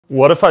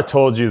What if I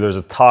told you there's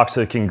a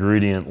toxic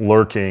ingredient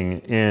lurking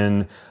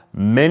in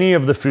many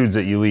of the foods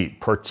that you eat,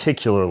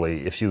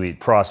 particularly if you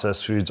eat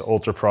processed foods,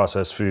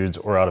 ultra-processed foods,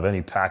 or out of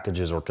any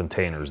packages or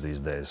containers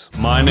these days?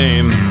 My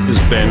name is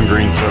Ben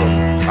Greenfield.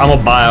 I'm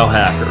a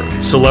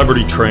biohacker,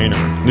 celebrity trainer,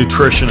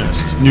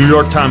 nutritionist, New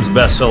York Times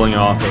best-selling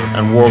author,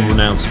 and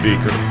world-renowned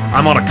speaker.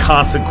 I'm on a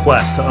constant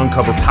quest to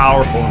uncover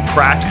powerful and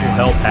practical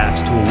health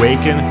hacks to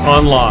awaken,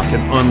 unlock,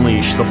 and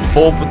unleash the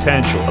full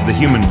potential of the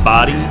human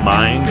body,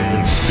 mind,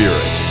 and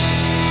spirit.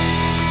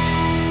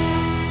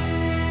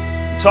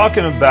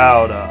 Talking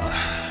about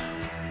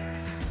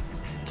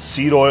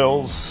seed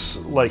oils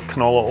like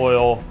canola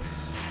oil,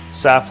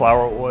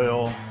 safflower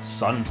oil,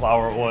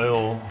 sunflower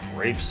oil,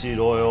 rapeseed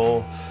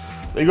oil.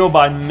 They go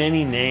by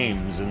many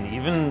names, and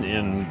even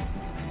in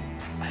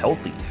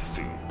healthy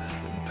food,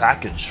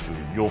 packaged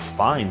food, you'll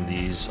find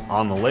these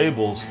on the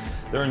labels.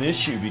 They're an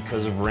issue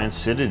because of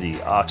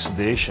rancidity,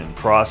 oxidation,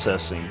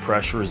 processing,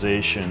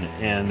 pressurization,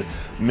 and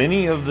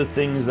many of the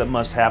things that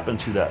must happen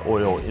to that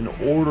oil in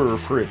order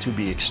for it to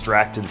be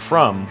extracted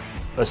from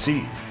a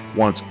seed.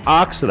 Once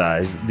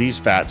oxidized, these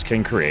fats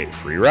can create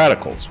free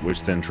radicals,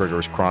 which then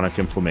triggers chronic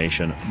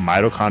inflammation,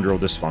 mitochondrial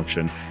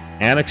dysfunction,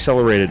 and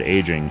accelerated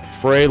aging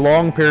for a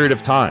long period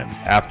of time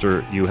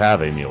after you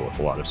have a meal with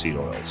a lot of seed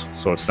oils.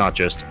 So it's not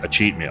just a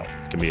cheat meal.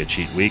 It can be a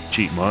cheat week,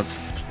 cheat month,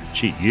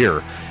 cheat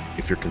year,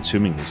 if you're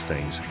consuming these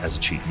things as a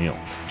cheat meal.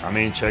 I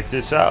mean, check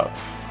this out.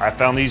 I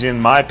found these in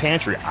my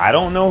pantry. I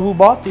don't know who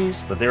bought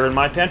these, but they're in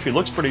my pantry.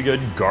 Looks pretty good.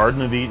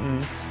 Garden of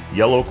Eden,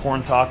 yellow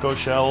corn taco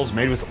shells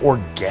made with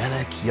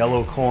organic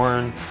yellow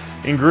corn.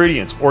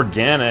 Ingredients,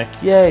 organic,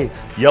 yay.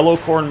 Yellow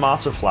corn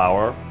masa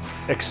flour,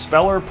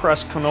 expeller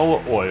pressed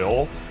canola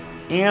oil,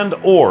 and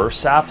or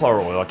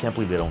safflower oil. I can't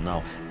believe they don't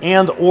know.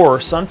 And or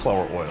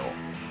sunflower oil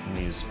in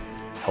these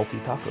healthy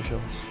taco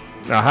shells.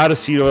 Now, how do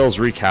seed oils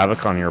wreak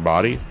havoc on your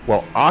body?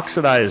 Well,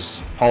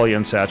 oxidized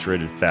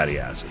polyunsaturated fatty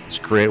acids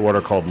create what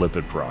are called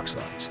lipid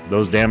peroxides.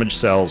 Those damage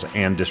cells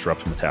and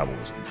disrupt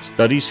metabolism.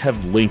 Studies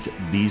have linked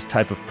these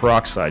type of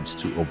peroxides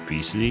to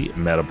obesity,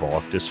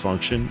 metabolic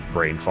dysfunction,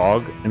 brain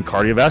fog, and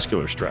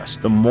cardiovascular stress.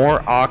 The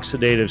more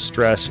oxidative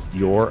stress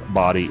your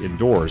body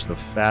endures, the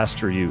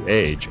faster you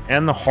age,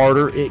 and the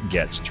harder it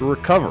gets to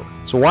recover.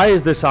 So why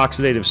is this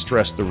oxidative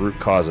stress the root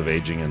cause of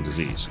aging and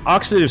disease?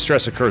 Oxidative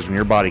stress occurs when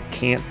your body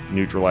can't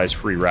neutralize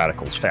free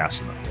radicals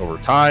fast enough. Over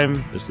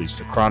time, this leads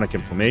to chronic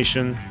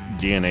inflammation,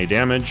 DNA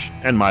damage,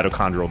 and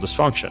mitochondrial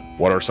dysfunction.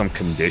 What are some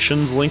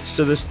conditions linked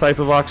to this type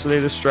of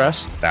oxidative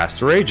stress?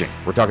 Faster aging.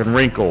 We're talking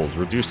wrinkles,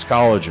 reduced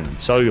collagen,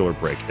 cellular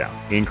breakdown,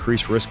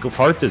 increased risk of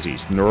heart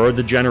disease,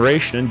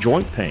 neurodegeneration, and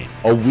joint pain,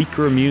 a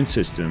weaker immune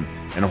system,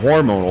 and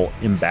hormonal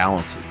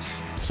imbalances.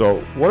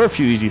 So what are a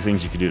few easy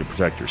things you can do to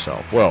protect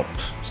yourself? Well,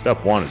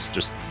 step one is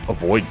just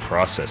avoid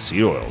processed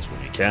seed oils when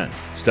you can.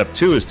 Step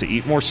two is to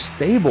eat more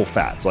stable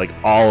fats like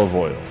olive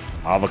oil,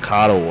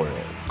 avocado oil,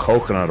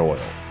 coconut oil,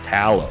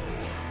 tallow,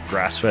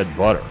 grass-fed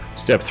butter.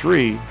 Step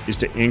three is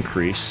to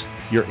increase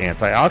your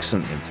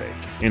antioxidant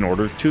intake in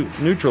order to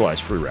neutralize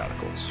free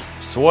radicals.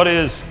 So what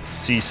is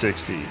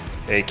C60,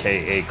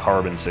 aka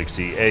carbon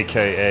 60,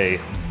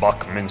 aka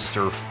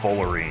Buckminster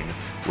fullerene,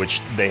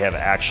 which they have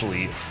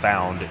actually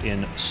found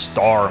in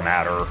star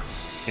matter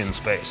in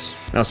space?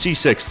 Now,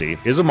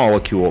 C60 is a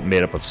molecule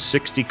made up of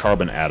 60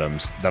 carbon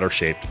atoms that are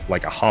shaped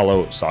like a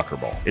hollow soccer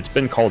ball. It's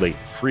been called a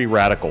free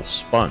radical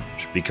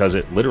sponge because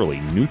it literally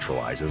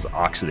neutralizes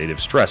oxidative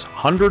stress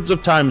hundreds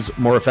of times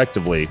more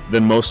effectively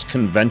than most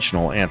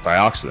conventional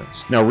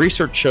antioxidants. Now,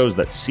 research shows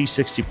that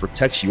C60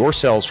 protects your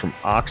cells from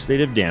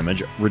oxidative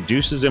damage,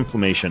 reduces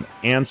inflammation,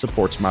 and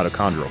supports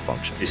mitochondrial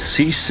function.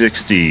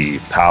 C60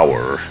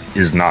 power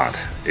is not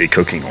a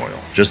cooking oil.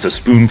 Just a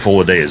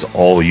spoonful a day is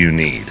all you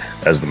need,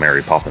 as the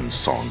Mary Poppins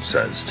song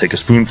says. Take a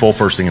spoonful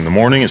first thing in the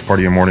morning as part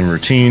of your morning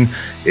routine.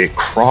 It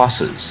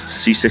crosses,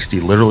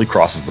 C60 literally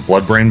crosses the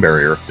blood-brain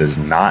barrier, does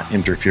not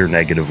interfere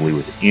negatively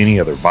with any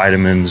other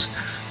vitamins,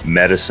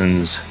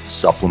 medicines,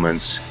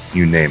 supplements,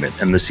 you name it.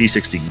 And the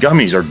C60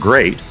 gummies are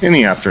great in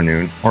the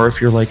afternoon, or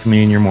if you're like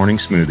me in your morning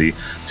smoothie,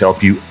 to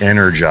help you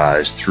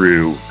energize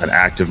through an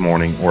active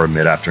morning or a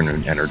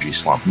mid-afternoon energy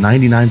slump.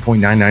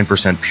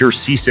 99.99% pure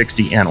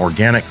C60 and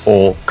organic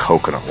whole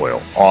coconut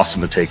oil. Awesome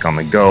to take on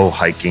the go,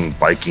 hiking,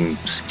 biking,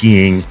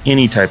 skiing,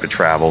 any type of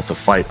travel to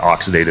fight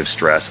oxidative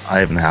stress.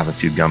 I even have a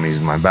few gummies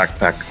in my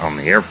backpack on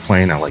the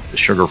airplane. I like the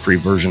sugar-free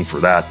version for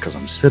that because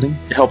I'm sitting.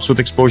 It helps with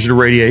exposure to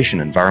radiation,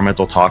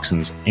 environmental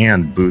toxins,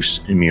 and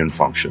boosts immune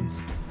function.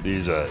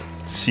 These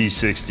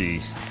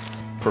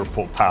C60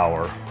 Purple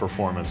Power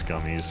Performance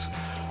Gummies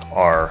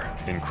are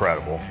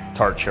incredible.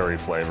 Tart cherry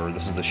flavor.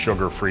 This is the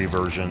sugar-free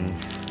version,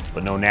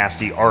 but no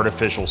nasty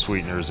artificial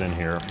sweeteners in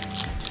here.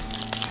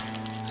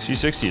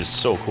 C60 is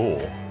so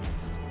cool,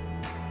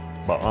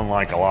 but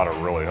unlike a lot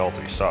of really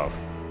healthy stuff,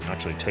 it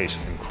actually tastes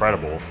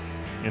incredible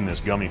in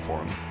this gummy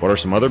form. What are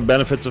some other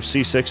benefits of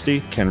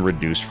C60? Can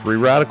reduce free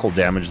radical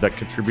damage that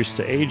contributes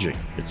to aging.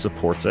 It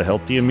supports a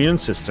healthy immune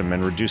system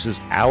and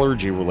reduces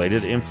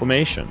allergy-related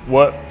inflammation.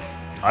 What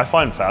I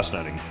find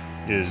fascinating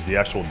is the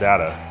actual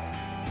data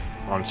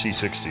on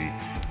C60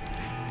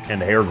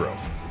 and hair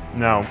growth.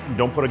 Now,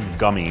 don't put a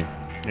gummy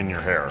in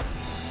your hair,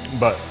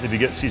 but if you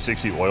get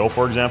C60 oil,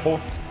 for example,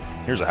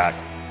 here's a hack.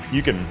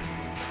 You can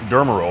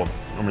derma roll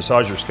or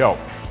massage your scalp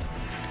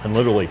and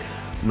literally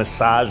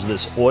massage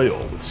this oil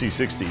with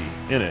C60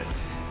 in it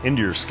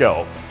into your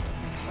scalp.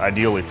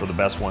 Ideally, for the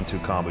best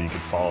 1-2 combo, you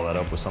could follow that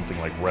up with something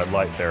like red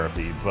light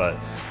therapy. But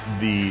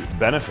the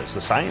benefits, the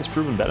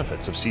science-proven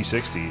benefits of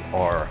C60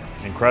 are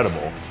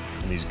incredible.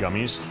 And these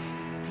gummies,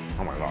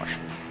 oh my gosh,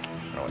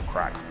 they're like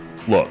crack.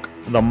 Look,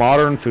 the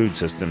modern food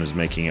system is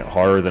making it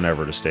harder than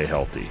ever to stay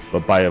healthy.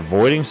 But by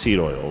avoiding seed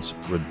oils,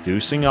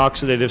 reducing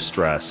oxidative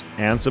stress,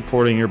 and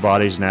supporting your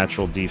body's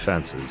natural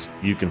defenses,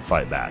 you can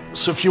fight back.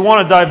 So if you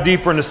want to dive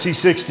deeper into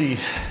C60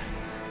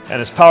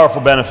 and its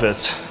powerful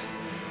benefits,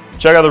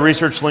 check out the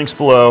research links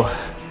below,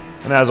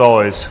 and as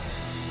always,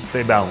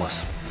 stay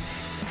boundless.